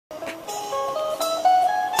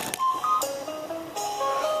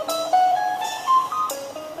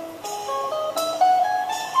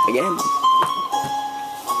Again.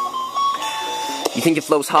 You think your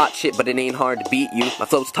flow's hot shit, but it ain't hard to beat you. My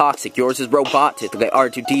flow's toxic, yours is robotic, like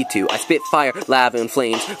R2D2. I spit fire, lava, and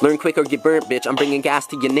flames. Learn quick or get burnt, bitch. I'm bringing gas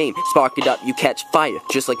to your name. Spark it up, you catch fire.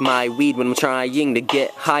 Just like my weed when I'm trying to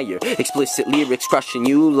get higher. Explicit lyrics crushing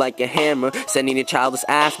you like a hammer. Sending your childish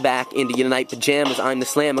ass back into your night pajamas. I'm the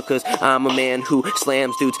slammer, cause I'm a man who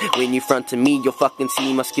slams dudes. When you front to me, you'll fucking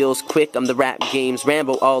see my skills quick. I'm the rap game's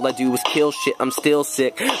Rambo, all I do is kill shit. I'm still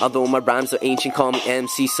sick, although my rhymes are ancient. Call me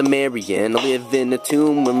MC Sumerian. I live in the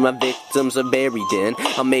tomb where my victims are buried in.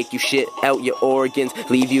 I'll make you shit out your organs,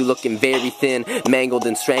 leave you looking very thin, mangled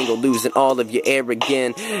and strangled, losing all of your air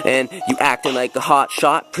again. And you acting like a hot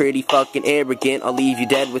shot, pretty fucking arrogant. I'll leave you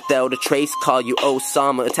dead without a trace, call you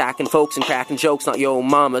Osama, attacking folks and cracking jokes, not your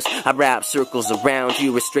mamas. I wrap circles around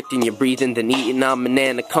you, restricting your breathing, then eating. I'm an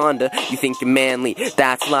anaconda, you think you're manly,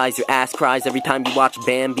 that's lies. Your ass cries every time you watch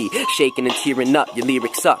Bambi, shaking and tearing up, your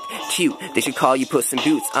lyrics suck. Cute, they should call you Puss in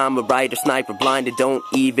Boots. I'm a writer, sniper, blinded, don't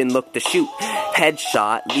even look to shoot.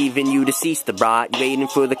 Headshot, leaving you deceased to rot. You waiting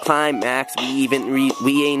for the climax,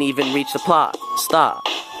 we ain't even reached the plot. Stop.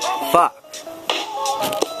 Fuck.